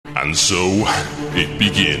And so, it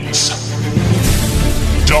begins.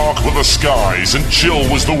 Dark were the skies, and chill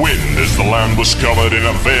was the wind, as the land was covered in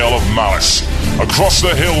a veil of malice. Across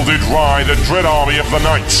the hill did ride a dread army of the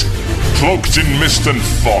night, cloaked in mist and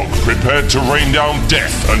fog, prepared to rain down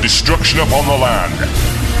death and destruction upon the land.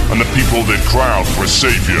 And the people did crowd for a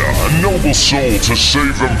saviour, a noble soul to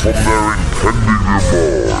save them from their impending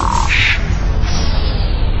demise.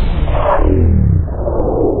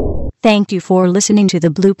 Thank you for listening to the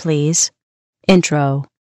Blue Please intro.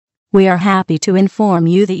 We are happy to inform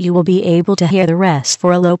you that you will be able to hear the rest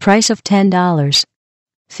for a low price of $10.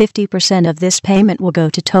 50% of this payment will go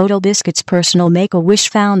to Total Biscuit's personal Make-A-Wish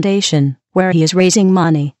Foundation, where he is raising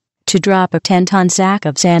money to drop a 10-ton sack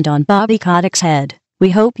of sand on Bobby Kotick's head. We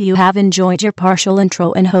hope you have enjoyed your partial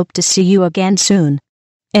intro and hope to see you again soon.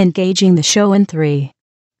 Engaging the show in 3,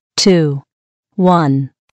 2, 1.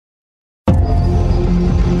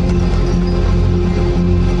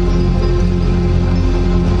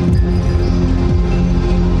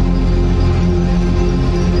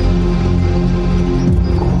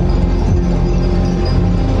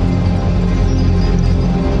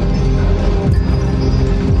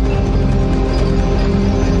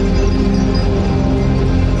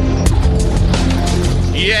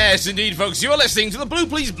 Yes, indeed, folks. You are listening to the Blue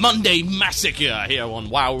Please Monday Massacre here on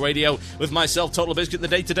WoW Radio with myself, Total Biscuit. The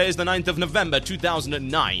date today is the 9th of November,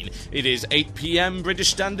 2009. It is 8 p.m. British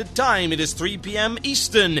Standard Time. It is 3 p.m.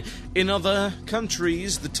 Eastern. In other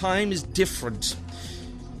countries, the time is different.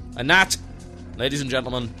 And that, ladies and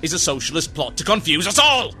gentlemen, is a socialist plot to confuse us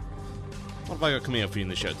all! What have I got coming up for you in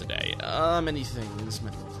the show today? Many things.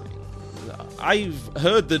 I've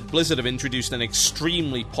heard that Blizzard have introduced an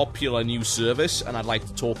extremely popular new service, and I'd like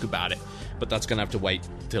to talk about it, but that's going to have to wait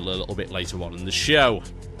till a little bit later on in the show.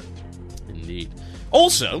 Indeed.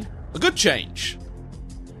 Also, a good change.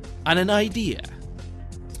 And an idea.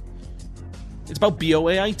 It's about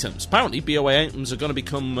BOA items. Apparently, BOA items are going to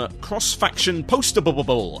become cross-faction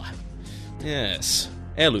posterable. Yes,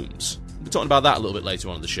 heirlooms. We'll be talking about that a little bit later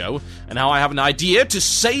on in the show, and how I have an idea to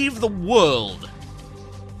save the world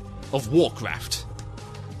of Warcraft.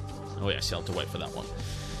 Oh yes, you'll have to wait for that one.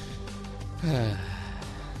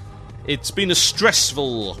 It's been a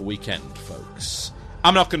stressful weekend, folks.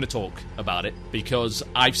 I'm not going to talk about it, because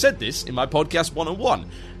I've said this in my podcast 101.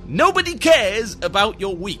 Nobody cares about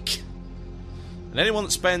your week. And anyone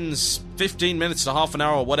that spends 15 minutes to half an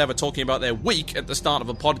hour or whatever talking about their week at the start of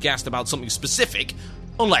a podcast about something specific,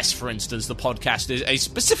 unless, for instance, the podcast is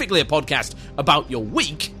specifically a podcast about your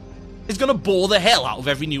week, is going to bore the hell out of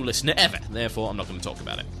every new listener ever. Therefore, I'm not going to talk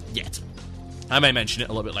about it yet. I may mention it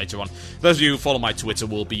a little bit later on. Those of you who follow my Twitter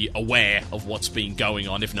will be aware of what's been going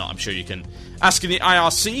on. If not, I'm sure you can ask in the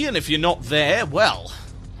IRC, and if you're not there, well,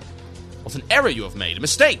 what an error you have made, a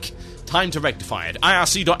mistake. Time to rectify it.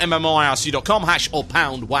 irc.mmoirc.com, # or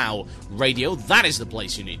pound wow radio. That is the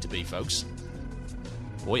place you need to be, folks.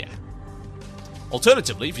 Oh yeah.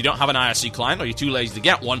 Alternatively, if you don't have an IRC client or you're too lazy to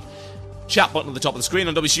get one, chat button at the top of the screen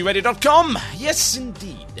on wcradio.com. Yes,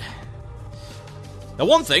 indeed. Now,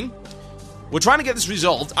 one thing, we're trying to get this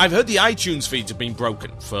resolved. I've heard the iTunes feeds have been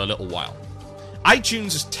broken for a little while.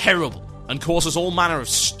 iTunes is terrible and causes all manner of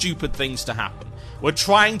stupid things to happen. We're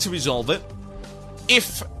trying to resolve it.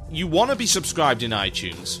 If you want to be subscribed in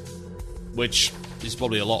iTunes, which is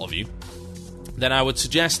probably a lot of you, then I would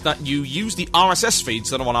suggest that you use the RSS feeds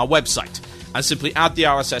that are on our website and simply add the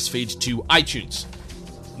RSS feed to iTunes.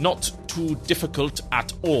 Not too difficult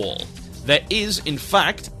at all. There is, in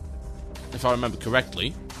fact, if I remember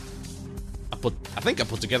correctly, I think I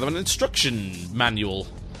put together an instruction manual.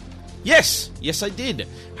 Yes, I did.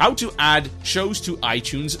 How to add shows to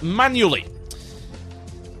iTunes manually.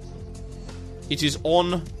 It is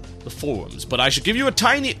on the forums, but I should give you a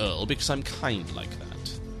tiny URL because I'm kind like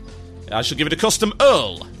that. I shall give it a custom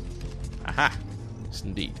URL. Aha. Yes,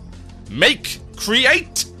 indeed.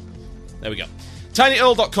 Create. There we go.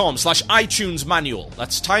 tinyurl.com/iTunes manual.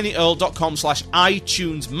 That's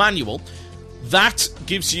tinyurl.com/iTunes manual. That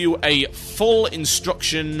gives you a full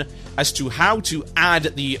instruction as to how to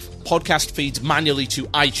add the podcast feeds manually to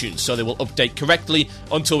iTunes, so they will update correctly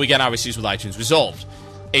until we get our issues with iTunes resolved.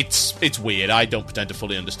 It's weird. I don't pretend to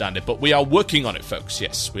fully understand it, but we are working on it, folks.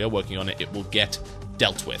 Yes, we are working on it. It will get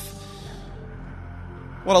dealt with.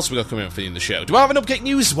 What else have we got coming up for you in the show? Do I have an update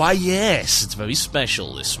news? Why, yes. It's very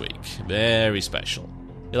special this week. Very special.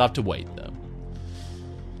 You'll have to wait, though.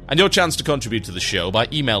 And your chance to contribute to the show by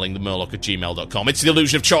emailing themurloc@gmail.com. It's the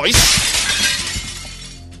illusion of choice.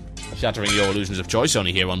 Shattering your illusions of choice,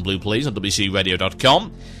 only here on Blue Please on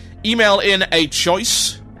wcradio.com. Email in a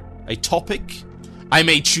choice, a topic. I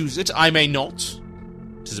may choose it, I may not.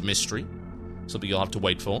 It is a mystery. something you'll have to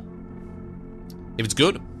wait for. If it's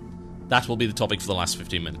good, that will be the topic for the last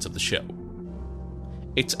 15 minutes of the show.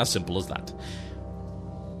 It's as simple as that.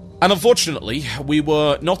 And unfortunately, we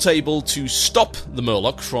were not able to stop the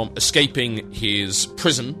Murloc from escaping his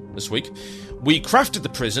prison this week. We crafted the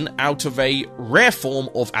prison out of a rare form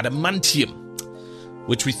of adamantium,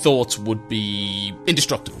 which we thought would be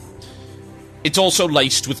indestructible. It's also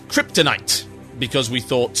laced with kryptonite, because we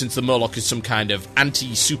thought since the Murloc is some kind of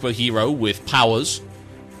anti-superhero with powers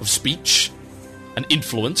of speech and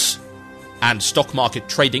influence and stock market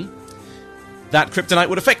trading, that kryptonite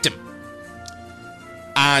would affect him.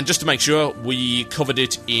 And just to make sure, we covered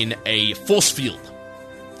it in a force field.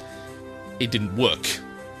 It didn't work,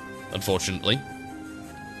 unfortunately.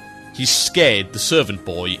 He scared the servant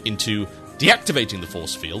boy into deactivating the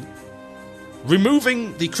force field,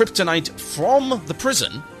 removing the kryptonite from the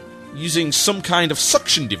prison using some kind of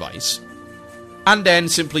suction device, and then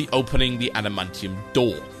simply opening the adamantium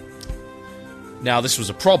door. Now, this was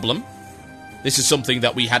a problem. This is something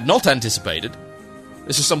that we had not anticipated.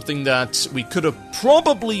 This is something that we could have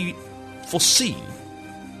probably foreseen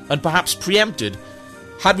and perhaps preempted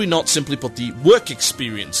had we not simply put the work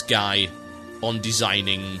experience guy on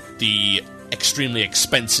designing the extremely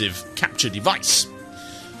expensive capture device.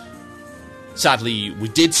 Sadly, we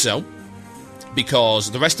did so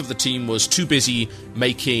because the rest of the team was too busy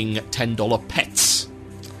making $10 pets.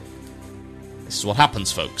 This is what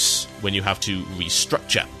happens, folks, when you have to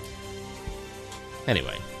restructure.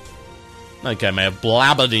 Anyway, okay, I may have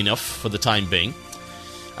blabbered enough for the time being.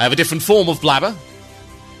 I have a different form of blabber,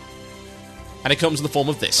 and it comes in the form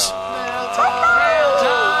of this.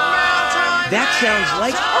 That sounds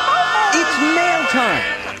like it's mail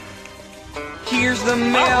time. Here's the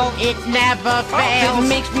mail. It never fails. It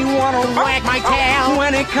makes me want to wag my tail.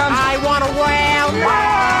 When it comes, I want to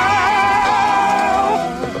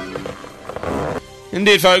wail.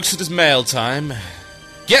 Indeed, folks, it is mail time.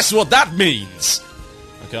 Guess what that means?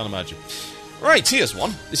 I can't imagine. Right, here's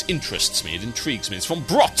one. This interests me, it intrigues me. It's from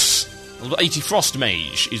Brotz. Level 80 Frost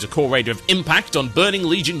Mage. He's a core raider of Impact on Burning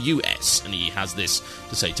Legion US, and he has this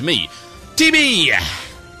to say to me. TB!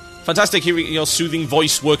 Fantastic hearing your soothing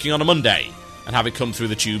voice working on a Monday, and have it come through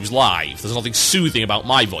the tubes live. There's nothing soothing about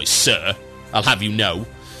my voice, sir. I'll have you know.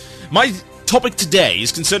 My topic today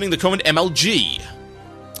is concerning the current MLG,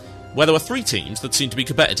 where there were 3 teams that seem to be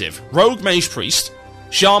competitive. Rogue Mage Priest,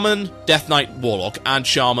 Shaman, Death Knight Warlock, and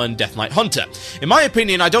Shaman, Death Knight Hunter. In my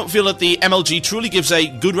opinion, I don't feel that the MLG truly gives a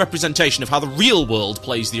good representation of how the real world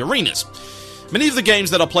plays the arenas. Many of the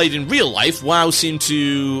games that are played in real life, WoW, seem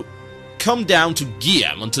to come down to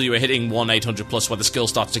gear until you are hitting 1-800 plus, where the skill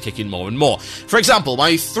starts to kick in more and more. For example,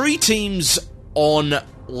 my 3 teams on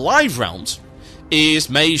live rounds is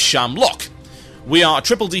Mage, Sham, Lock. We are a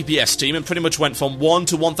triple DPS team and pretty much went from 1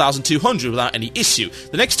 to 1,200 without any issue.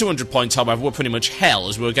 The next 200 points, however, were pretty much hell,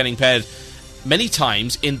 as we were getting paired many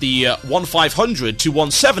times in the 1,500 to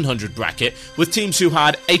 1,700 bracket with teams who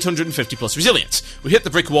had 850 plus resilience. We hit the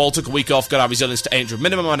brick wall, took a week off, got our resilience to 800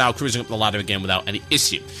 minimum, and are now cruising up the ladder again without any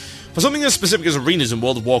issue. For something as specific as arenas in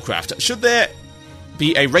World of Warcraft, should there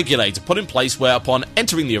be a regulator put in place where upon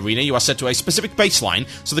entering the arena you are set to a specific baseline,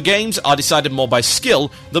 so the games are decided more by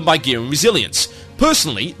skill than by gear and resilience?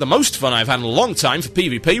 Personally, the most fun I've had in a long time for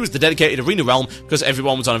PvP was the dedicated arena realm, because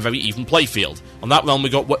everyone was on a very even playfield. On that realm we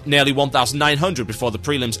got nearly 1,900 before the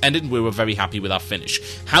prelims ended, and we were very happy with our finish.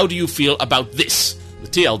 How do you feel about this? The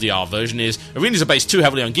TLDR version is, arenas are based too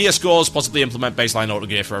heavily on gear scores, possibly implement baseline auto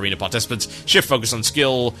gear for arena participants, shift focus on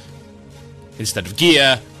skill instead of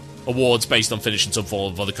gear, awards based on finish and some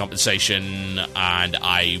form of other compensation, and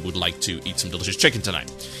I would like to eat some delicious chicken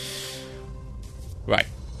tonight. Right.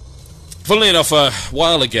 Funnily enough, a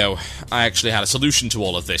while ago, I actually had a solution to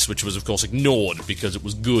all of this, which was of course ignored because it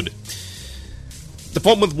was good. The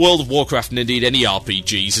problem with World of Warcraft, and indeed any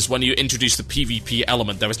RPGs, is when you introduce the PvP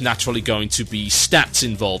element, there is naturally going to be stats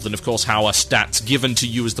involved, and of course how are stats given to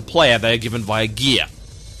you as the player? They are given via gear.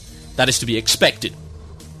 That is to be expected.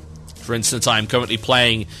 For instance, I am currently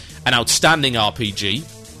playing an outstanding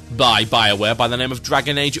RPG by BioWare by the name of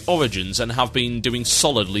Dragon Age Origins, and have been doing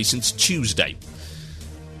solidly since Tuesday.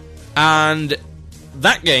 And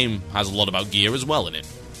that game has a lot about gear as well in it.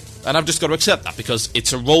 And I've just got to accept that, because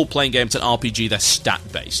it's a role-playing game, it's an RPG, they're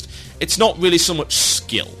stat-based. It's not really so much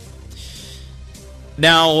skill.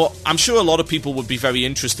 Now, I'm sure a lot of people would be very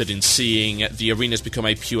interested in seeing the arenas become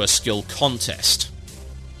a pure skill contest.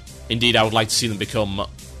 Indeed, I would like to see them become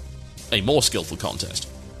a more skillful contest.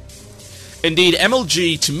 Indeed,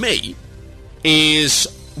 MLG, to me, is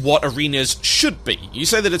what arenas should be. You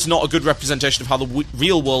say that it's not a good representation of how the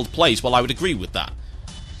real world plays. Well, I would agree with that.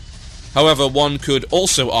 However, one could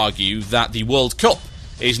also argue that the World Cup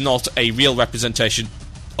is not a real representation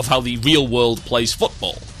of how the real world plays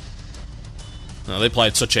football. Now, they play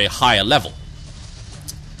at such a higher level.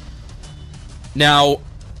 Now,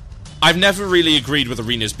 I've never really agreed with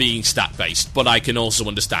arenas being stat-based, but I can also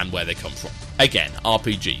understand where they come from. Again,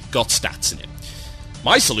 RPG, got stats in it.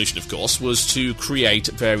 My solution, of course, was to create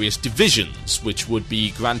various divisions, which would be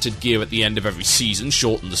granted gear at the end of every season,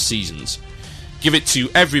 shorten the seasons, give it to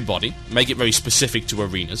everybody, make it very specific to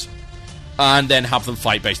arenas, and then have them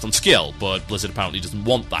fight based on skill, but Blizzard apparently doesn't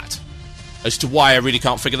want that. As to why, I really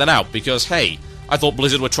can't figure that out, because, hey, I thought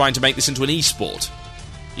Blizzard were trying to make this into an esport.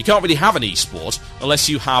 You can't really have an esport unless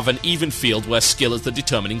you have an even field where skill is the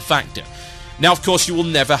determining factor. Now, of course, you will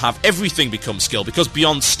never have everything become skill, because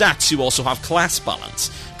beyond stats, you also have class balance.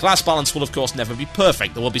 Class balance will, of course, never be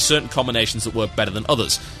perfect. There will be certain combinations that work better than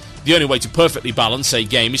others. The only way to perfectly balance a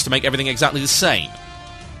game is to make everything exactly the same.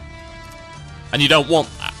 And you don't want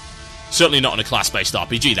that. Certainly not in a class-based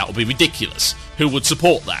RPG. That would be ridiculous. Who would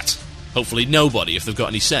support that? Hopefully nobody, if they've got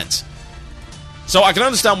any sense. So I can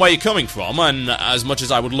understand where you're coming from, and as much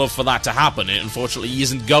as I would love for that to happen, it unfortunately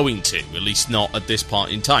isn't going to, at least not at this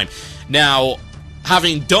point in time. Now,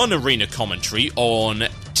 having done arena commentary on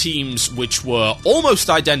teams which were almost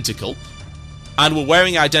identical, and were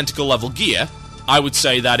wearing identical level gear, I would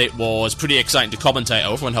say that it was pretty exciting to commentate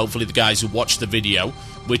over, and hopefully the guys who watched the video,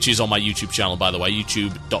 which is on my YouTube channel, by the way,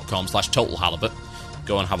 youtube.com/TotalHalibut,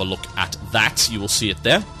 go and have a look at that, you will see it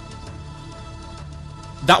there.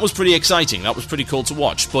 That was pretty exciting, that was pretty cool to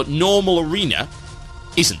watch, but normal arena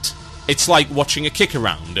isn't. It's like watching a kick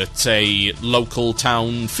around at a local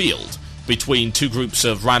town field between two groups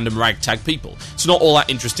of random ragtag people. It's not all that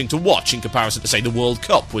interesting to watch in comparison to, say, the World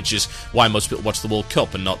Cup, which is why most people watch the World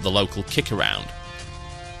Cup and not the local kick around.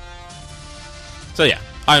 So yeah,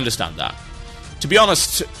 I understand that. To be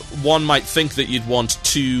honest, one might think that you'd want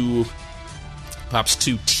perhaps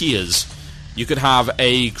two tiers. You could have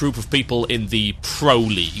a group of people in the Pro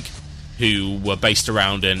League who were based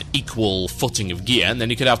around an equal footing of gear, and then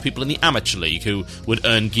you could have people in the Amateur League who would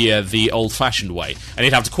earn gear the old-fashioned way. And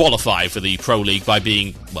you'd have to qualify for the Pro League by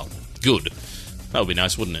being, well, good. That would be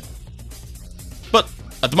nice, wouldn't it? But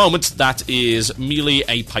at the moment, that is merely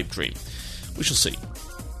a pipe dream. We shall see.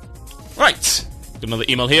 Right, got another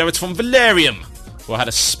email here. It's from Valerium, who I had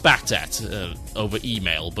a spat at over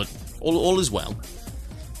email, but all is well.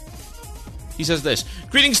 He says this: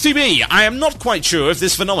 "Greetings TB, I am not quite sure if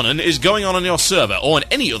this phenomenon is going on your server, or on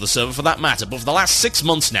any other server for that matter, but for the last 6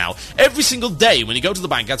 months now, every single day when you go to the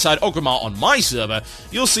bank outside Orgrimmar on my server,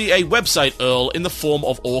 you'll see a website URL in the form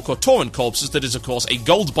of orc or torrent corpses that is of course a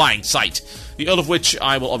gold buying site. The URL of which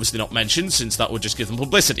I will obviously not mention, since that would just give them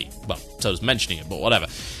publicity. Well, so is mentioning it, but whatever.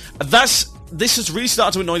 This has really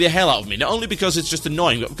started to annoy the hell out of me, not only because it's just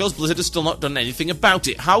annoying, but because Blizzard has still not done anything about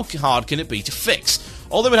it. How hard can it be to fix?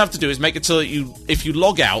 All they would have to do is make it so that if you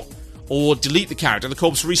log out or delete the character, the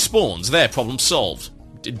corpse respawns. There, problem solved.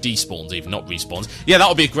 Despawns even, not respawns. Yeah, that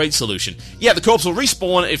would be a great solution. Yeah, the corpse will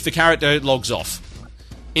respawn if the character logs off.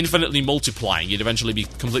 Infinitely multiplying, you'd eventually be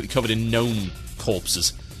completely covered in gnome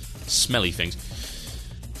corpses. Smelly things.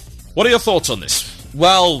 What are your thoughts on this?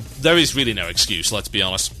 Well, there is really no excuse, let's be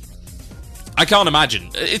honest. I can't imagine.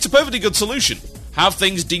 It's a perfectly good solution. Have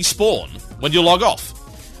things despawn when you log off.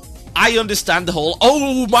 I understand the whole,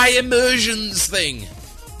 oh, my immersions thing.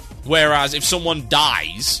 Whereas if someone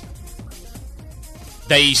dies,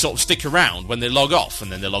 they sort of stick around when they log off, and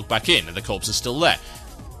then they log back in, and the corpse is still there.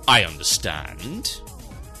 I understand.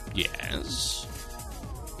 Yes.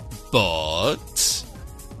 But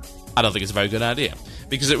I don't think it's a very good idea,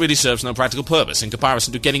 because it really serves no practical purpose in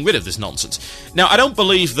comparison to getting rid of this nonsense. Now, I don't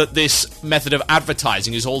believe that this method of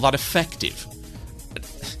advertising is all that effective.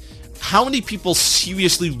 How many people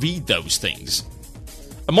seriously read those things?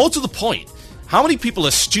 And more to the point, how many people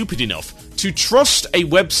are stupid enough to trust a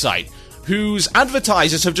website whose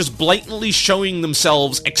advertisers have just blatantly showing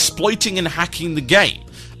themselves exploiting and hacking the game?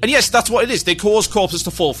 And yes, that's what it is. They cause corpses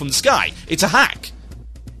to fall from the sky. It's a hack.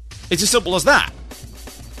 It's as simple as that.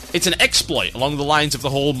 It's an exploit along the lines of the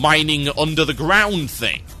whole mining under the ground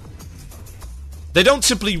thing. They don't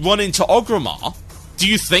simply run into Orgrimmar. Do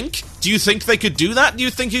you think they could do that? Do you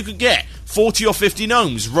think you could get 40 or 50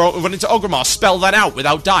 gnomes run into Orgrimmar, spell that out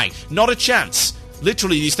without dying? Not a chance.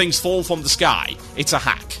 Literally, these things fall from the sky. It's a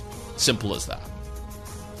hack. Simple as that.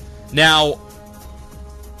 Now,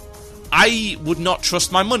 I would not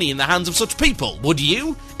trust my money in the hands of such people, would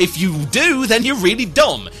you? If you do, then you're really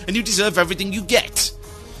dumb, and you deserve everything you get.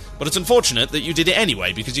 But it's unfortunate that you did it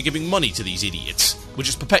anyway, because you're giving money to these idiots. We're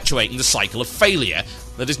just perpetuating the cycle of failure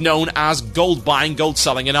that is known as gold buying, gold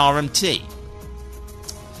selling, and RMT.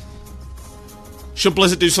 Should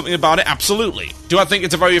Blizzard do something about it? Absolutely. Do I think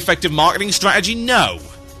it's a very effective marketing strategy? No.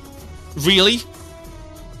 Really?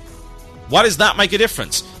 Why does that make a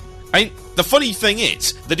difference? I mean, the funny thing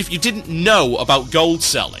is that if you didn't know about gold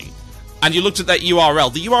selling and you looked at that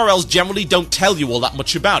URL, the URLs generally don't tell you all that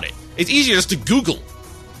much about it. It's easier just to Google.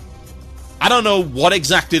 I don't know what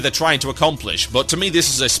exactly they're trying to accomplish, but to me this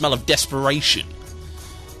is a smell of desperation.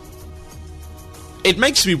 It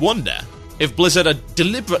makes me wonder if Blizzard are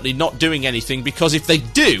deliberately not doing anything, because if they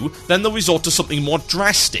do, then they'll resort to something more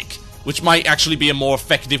drastic, which might actually be a more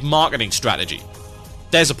effective marketing strategy.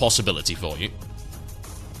 There's a possibility for you.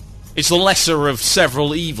 It's the lesser of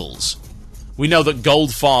several evils. We know that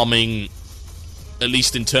gold farming, at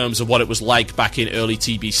least in terms of what it was like back in early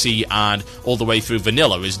TBC and all the way through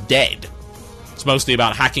vanilla, is dead. It's mostly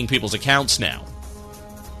about hacking people's accounts now.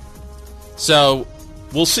 So,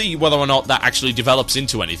 we'll see whether or not that actually develops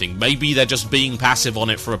into anything. Maybe they're just being passive on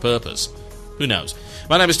it for a purpose. Who knows?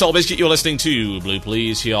 My name is Tall Biscuit. You're listening to Blue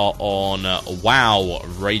Please here on WoW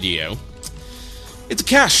Radio. It's a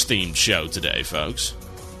cash-themed show today, folks.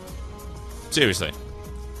 Seriously.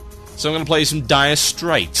 So I'm going to play some Dire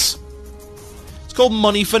Straits. It's called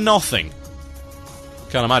Money for Nothing.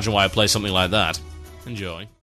 Can't imagine why I'd play something like that. Enjoy.